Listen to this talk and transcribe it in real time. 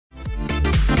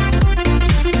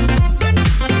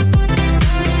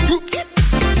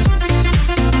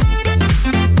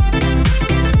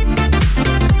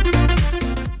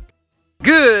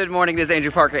morning. This is Andrew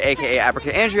Parker, aka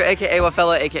Apricot Andrew, aka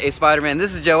Wafella, aka Spider-Man.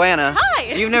 This is Joanna. Hi!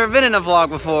 You've never been in a vlog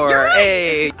before. You're right.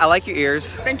 Hey, I like your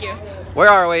ears. Thank you. Where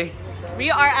are we?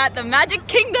 We are at the Magic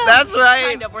Kingdom. That's right.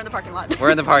 Kind of, we're in the parking lot. We're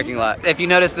in the parking lot. If you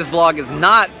notice, this vlog is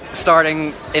not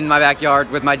starting in my backyard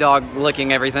with my dog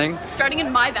licking everything. Starting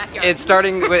in my backyard. It's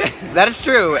starting with, that is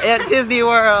true, at Disney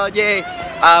World, yay.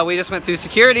 We just went through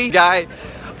security, guy.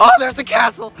 Oh, there's a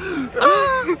castle.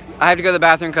 I have to go to the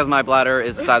bathroom because my bladder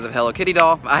is the size of a Hello Kitty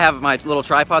doll. I have my little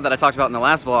tripod that I talked about in the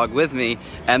last vlog with me,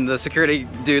 and the security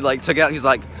dude like took it out. He's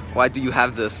like, why do you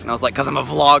have this? And I was like, because I'm a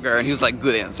vlogger. And he was like,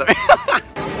 good answer.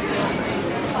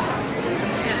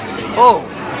 Oh,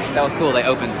 that was cool. They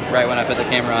opened right when I put the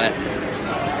camera on it.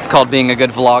 It's called being a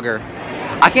good vlogger.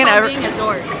 I can't ever. Being a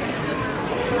dork.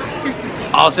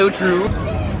 Also true.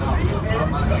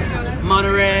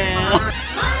 Monorail.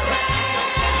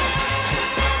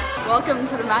 Welcome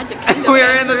to the Magic Kingdom. We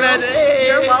are in the Magic.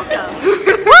 You're welcome.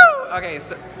 Woo! Okay,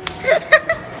 so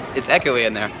it's echoey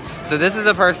in there. So this is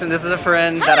a person, this is a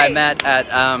friend that I met at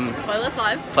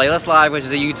Playlist Live, which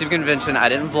is a YouTube convention. I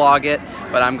didn't vlog it,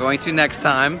 but I'm going to next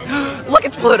time. Look,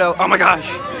 it's Pluto. Oh my gosh.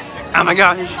 Oh my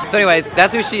gosh. So anyways,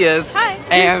 that's who she is. Hi.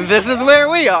 And this is where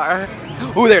we are.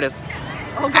 Ooh, there it is.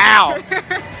 Oh, ow.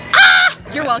 Ah!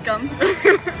 You're welcome.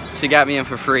 She got me in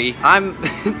for free.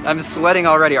 I'm sweating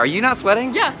already. Are you not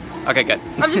sweating? Yeah. Okay, good.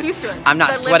 I'm just used to it. I'm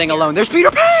not sweating alone. There's Peter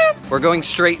Pan! We're going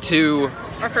straight to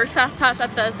our first fast pass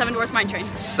at the Seven Dwarfs Mine Train.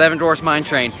 Seven Dwarfs Mine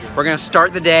Train. We're gonna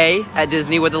start the day at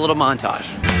Disney with a little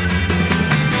montage.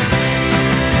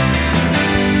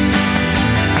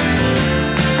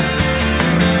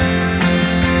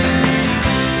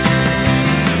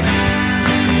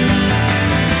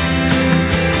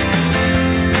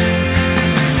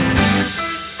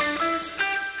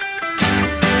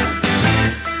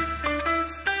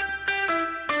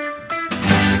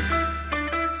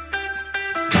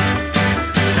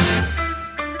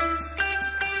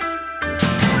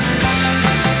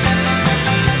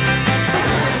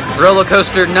 Roller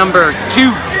coaster number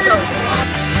 2.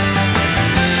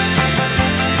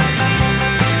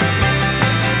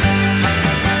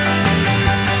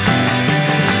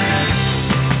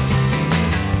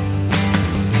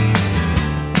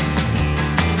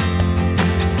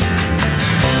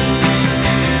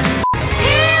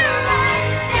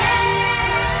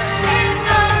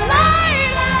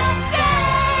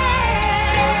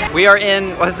 We are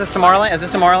in, what is this, Tomorrowland? Is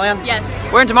this Tomorrowland? Yes.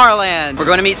 We're in Tomorrowland. We're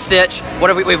going to meet Stitch. What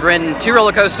have we've ridden 2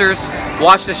 roller coasters,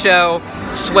 watched the show,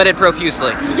 sweated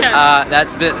profusely. Yes.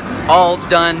 That's been all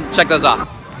done. Check those off.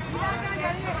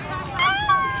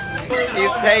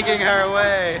 He's taking her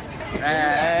away.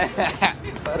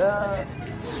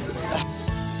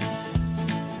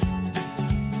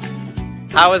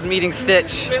 How was meeting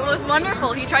Stitch? It was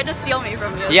wonderful. He tried to steal me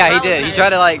from you. Yeah, he did. He tried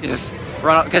to like just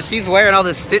run up because she's wearing all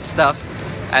this Stitch stuff.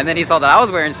 And then he saw that I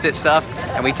was wearing Stitch stuff,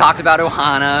 and we talked about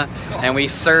Ohana, and we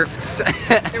surfed.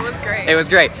 It was great. It was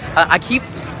great.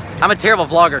 I'm a terrible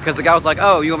vlogger, because the guy was like,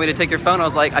 oh, you want me to take your phone? I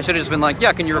was like, I should have just been like,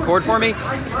 yeah, can you record for me?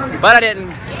 But I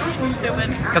didn't. Stupid.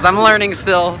 Because I'm learning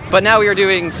still. But now we are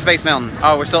doing Space Mountain.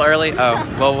 Oh, we're still early? Oh,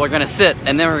 well, we're going to sit,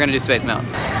 and then we're going to do Space Mountain.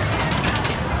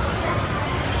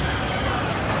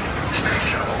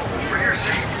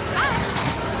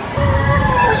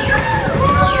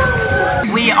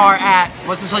 We are at,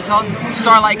 what's this place called?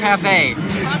 Starlight Cafe.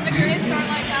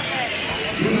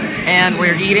 And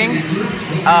we're eating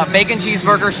bacon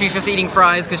cheeseburger. She's just eating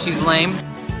fries because she's lame.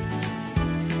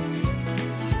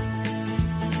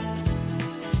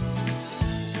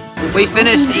 We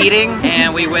finished eating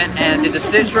and we went and did the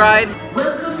Stitch ride.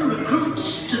 Welcome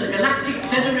recruits to the Galactic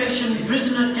Federation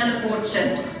Prisoner Teleport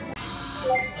Center.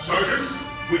 Sergeant,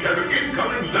 we have an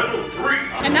incoming level 3.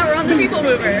 And now we're on the People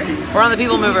Mover. We're on the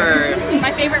People Mover.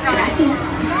 My favorite ride.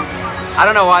 I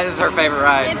don't know why this is her favorite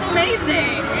ride. It's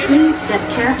amazing. Please step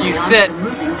carefully You sit. onto the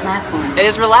moving platform. It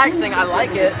is relaxing. I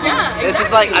like it. Yeah, It's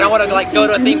just like, I don't want to like go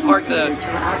to a theme park to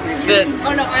sit.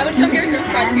 Oh no, I would come here just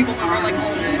to ride the People Mover like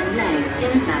all day.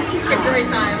 Legs inside your It's a great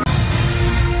time.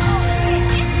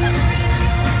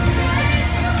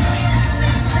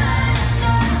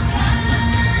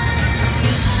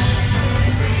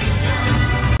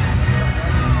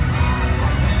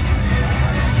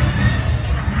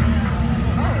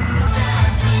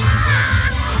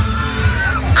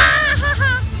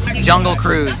 Jungle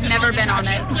Cruise. Never been on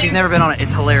it. She's never been on it.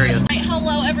 It's hilarious. Right,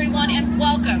 hello everyone and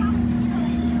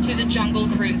welcome to the Jungle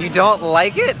Cruise. You don't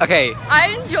like it? Okay. I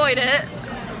enjoyed it,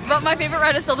 but my favorite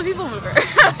ride is still the People Mover.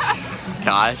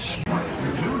 Gosh.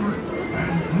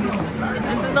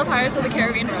 This is the Pirates of the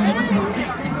Caribbean ride.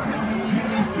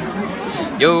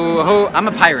 Yo ho, I'm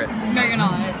a pirate. No, you're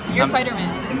not. You're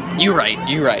Spider-Man. You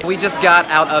right. We just got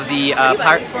out of the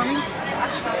pirate. for me?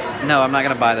 No, I'm not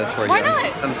gonna buy this for you. Why not?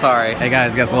 I'm sorry. Hey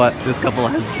guys, guess what? This couple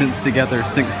has since together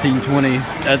 1620.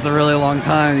 That's a really long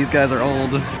time. These guys are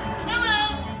old. Hello!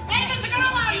 Hey, there's a girl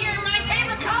out here in my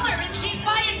favorite color, and she's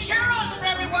buying churros for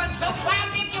everyone, so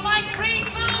clap if you like free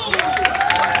food!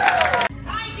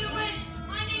 Hi, humans!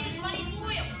 My name is Money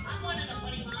Boyle. I'm one of the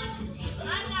funny monsters here, but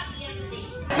I'm not the MC.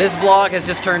 This vlog has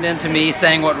just turned into me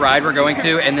saying what ride we're going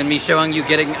to, and then me showing you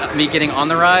getting on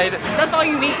the ride. That's all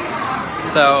you need.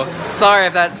 So, sorry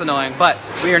if that's annoying, but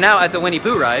we are now at the Winnie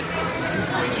Pooh ride.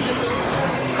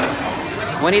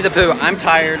 Winnie the Pooh, I'm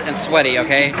tired and sweaty,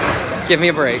 okay? Give me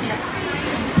a break.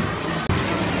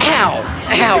 Ow!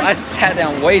 Ow! I sat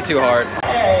down way too hard.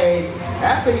 Hey,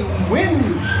 happy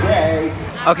Wednesday.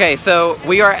 Okay, so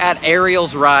we are at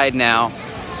Ariel's ride now.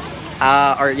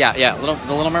 The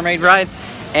Little Mermaid ride.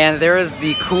 And there is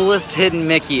the coolest hidden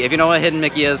Mickey. If you know what a hidden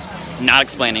Mickey is, not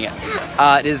explaining it.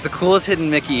 It is the coolest hidden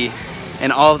Mickey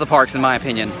in all of the parks, in my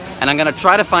opinion. And I'm gonna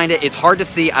try to find it. It's hard to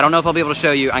see. I don't know if I'll be able to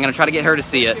show you. I'm gonna try to get her to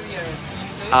see it.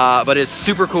 But it's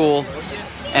super cool.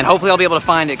 And hopefully I'll be able to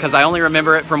find it because I only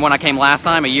remember it from when I came last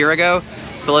time, a year ago.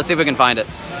 So let's see if we can find it.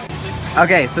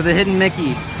 Okay, so the hidden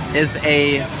Mickey is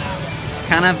a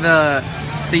kind of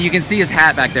so you can see his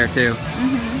hat back there too.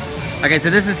 Okay,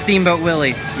 so this is Steamboat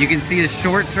Willie. You can see his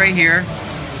shorts right here,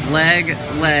 leg.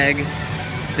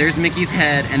 There's Mickey's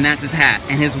head, and that's his hat.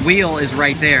 And his wheel is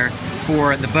right there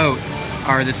for the boat,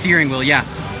 or the steering wheel, yeah.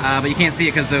 But you can't see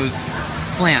it because those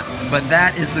plants. But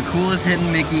that is the coolest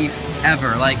hidden Mickey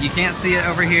ever. Like, you can't see it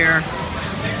over here,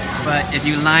 but if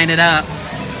you line it up,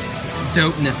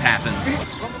 dopeness happens.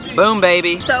 Boom,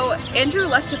 baby. So Andrew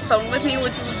left his phone with me,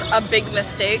 which is a big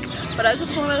mistake, but I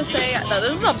just wanted to say that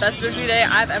this is the best Disney day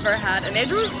I've ever had, and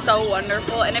Andrew is so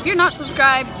wonderful, and if you're not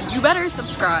subscribed, you better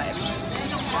subscribe.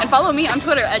 And follow me on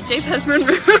Twitter at jpesman.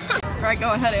 Alright,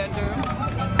 go ahead, Andrew.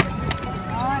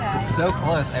 So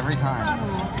close every time.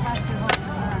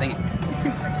 Thank you.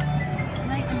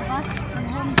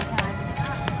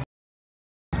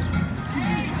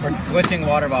 We're switching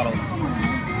water bottles.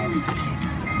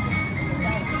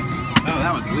 Oh,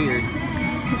 that was weird.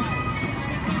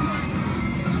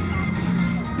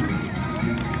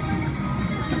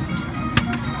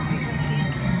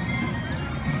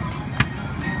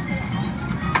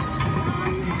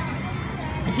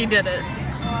 He did it.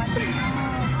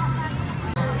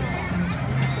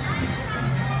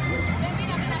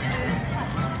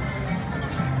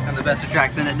 I'm the best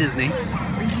attraction at Disney.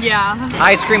 Yeah.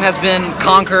 Ice cream has been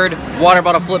conquered. Water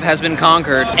bottle flip has been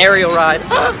conquered. Aerial ride.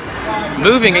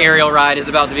 Moving aerial ride is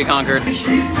about to be conquered.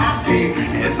 She's happy,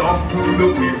 it's off to the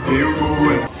wheels they're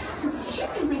going.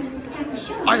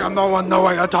 I am no one, no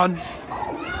way a ton.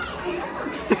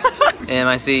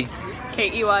 M-I-C.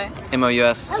 K-E-Y.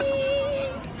 M-O-U-S.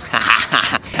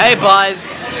 Hey,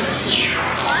 Buzz.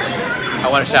 I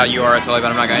want to shout, you are a toy,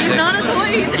 but I'm not going to. He's not a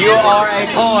toy. You are a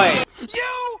toy.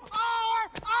 You are a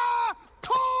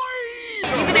toy!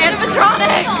 He's an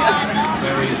animatronic.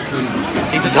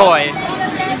 He's a toy.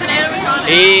 He's an animatronic.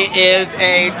 He is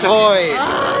a toy.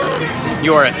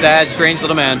 You are a sad, strange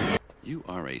little man. You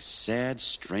are a sad,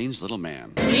 strange little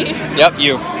man. Me? Yep,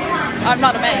 you. I'm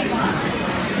not a man.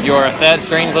 You are a sad,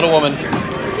 strange little woman.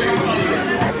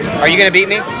 Are you gonna beat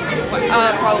me?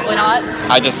 Probably not.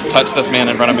 I just touched this man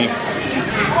in front of me.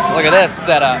 Look at this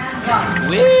setup.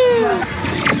 Woo!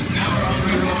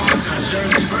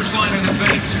 First line in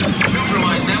defense.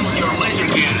 Neutralize them with your laser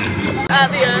cannons.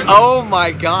 At the end. Oh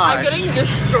my gosh. I'm getting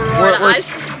destroyed. I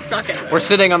suck at it. We're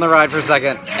sitting on the ride for a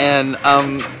second, and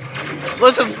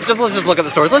let's just look at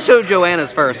the stores. Let's show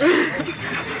Joanna's first.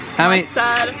 How many?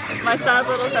 My sad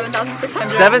little 7,600.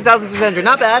 7,600.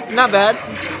 Not bad. Not bad.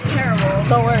 Terrible.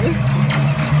 The worst.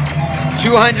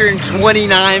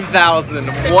 229,000.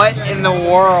 What in the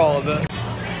world?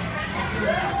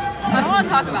 I don't want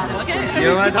to talk about it, okay? You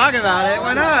don't want to talk about it?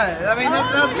 Why not? I mean,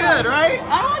 that was good, right?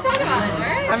 I don't want to talk about it,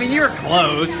 right? I mean, you were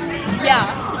close. Yeah,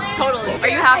 totally. Are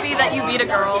you happy that you beat a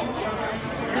girl?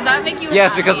 Does that make you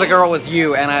Yes, happy? because the girl was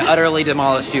you, and I utterly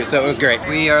demolished you, so it was great.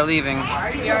 We are leaving.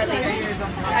 We are leaving.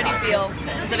 How do you feel?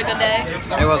 Is it a good day?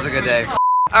 It was a good day.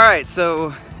 All right,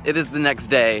 so it is the next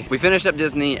day. We finished up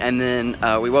Disney, and then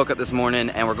we woke up this morning,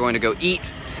 and we're going to go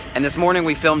eat. And this morning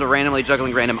we filmed a randomly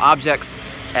juggling random objects,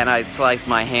 and I sliced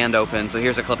my hand open, so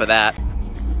here's a clip of that.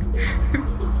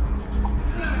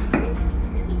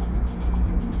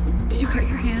 Did you cut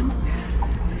your hand?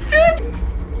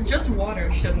 Just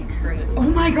water shouldn't hurt it. Oh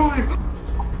my god!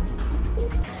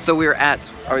 So we were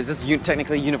at, or is this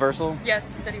technically Universal? Yes,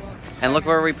 City Walk. And look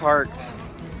where we parked.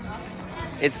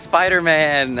 It's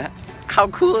Spider-Man. How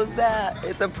cool is that?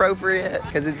 It's appropriate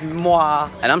because it's moi.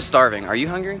 And I'm starving. Are you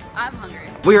hungry? I'm hungry.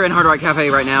 We are in Hard Rock Cafe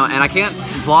right now, and I can't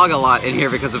vlog a lot in here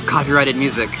because of copyrighted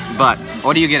music. But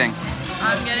what are you getting?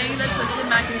 I'm getting the twisted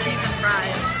mac and cheese and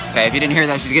fries. Okay, if you didn't hear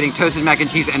that, she's getting toasted mac and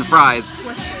cheese and fries.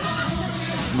 Twisted.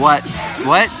 What?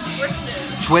 What?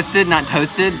 Twisted. Twisted, not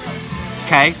toasted?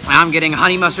 Okay. I'm getting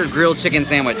honey mustard grilled chicken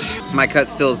sandwich. My cut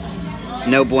still's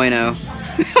no bueno.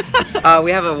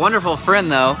 We have a wonderful friend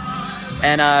though,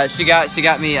 and she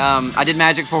got me. I did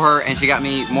magic for her, and she got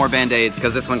me more band-aids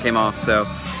because this one came off. So,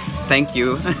 thank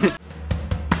you.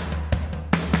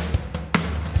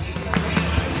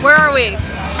 Where are we?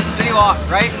 City Walk,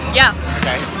 right? Yeah.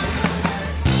 Okay.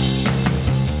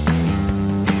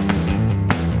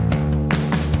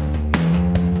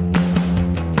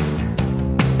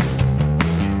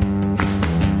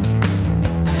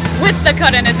 With the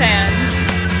cut in his hand.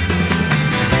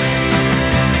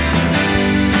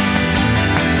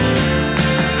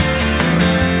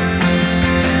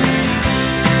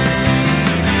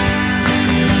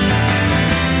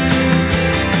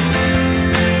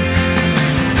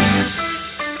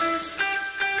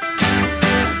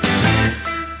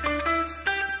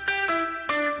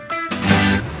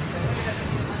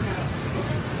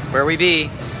 Where we be?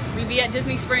 We be at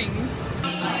Disney Springs.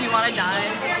 Do you want to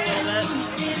dive just a little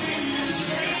bit?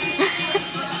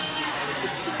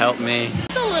 Help me.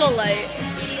 It's a little light.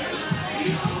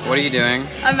 What are you doing?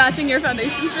 I'm matching your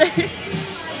foundation shade.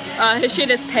 His shade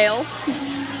is pale.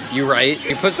 You right?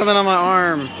 You put something on my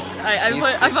arm. I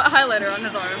put highlighter on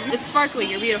his arm. It's sparkly.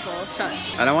 You're beautiful.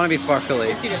 Shush. I don't want to be sparkly.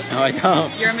 Yes, you do. No, I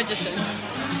don't. You're a magician.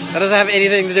 That doesn't have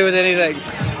anything to do with anything.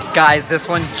 Guys, this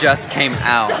one just came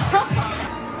out.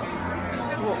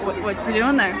 What you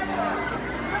doing there?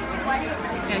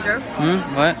 Andrew?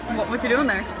 What? What you doing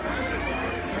there?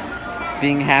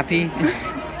 Being happy.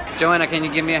 Joanna, can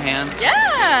you give me a hand?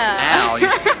 Yeah!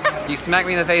 Ow, you smacked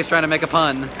me in the face trying to make a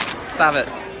pun. Stop it.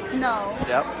 No.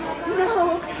 Yep.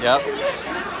 No. Yep.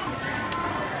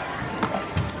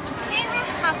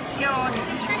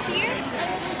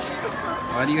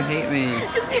 Why do you hate me?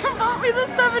 Because you bought me the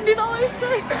 $70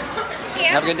 thing.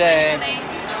 Have a good day.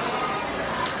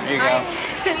 There you go.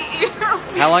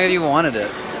 How long have you wanted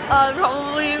it?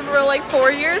 Probably for like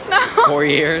 4 years now. 4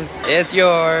 years. It's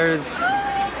yours. I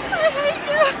hate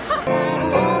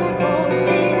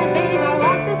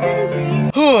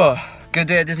you. Good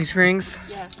day at Disney Springs?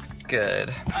 Yes.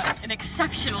 Good. An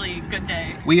exceptionally good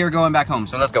day. We are going back home,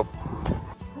 so let's go.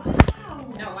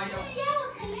 No, I don't.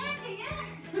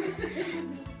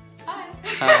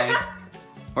 Hi.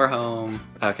 We're home.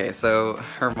 Okay, so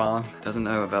her mom doesn't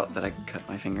know about that I cut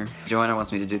my finger. Joanna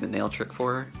wants me to do the nail trick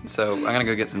for her, so I'm gonna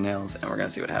go get some nails and we're gonna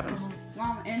see what happens.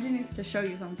 Mom, Angie needs to show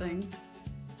you something.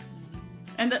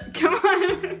 And come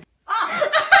on.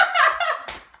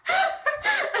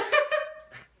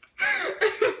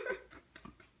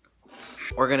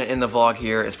 We're gonna end the vlog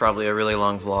here. It's probably a really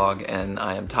long vlog and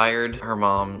I am tired. Her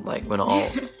mom like went all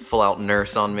full out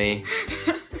nurse on me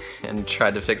and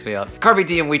tried to fix me up. Carpe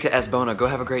diem vita es bona. Go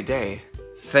have a great day.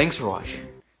 Thanks for watching.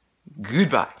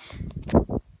 Goodbye.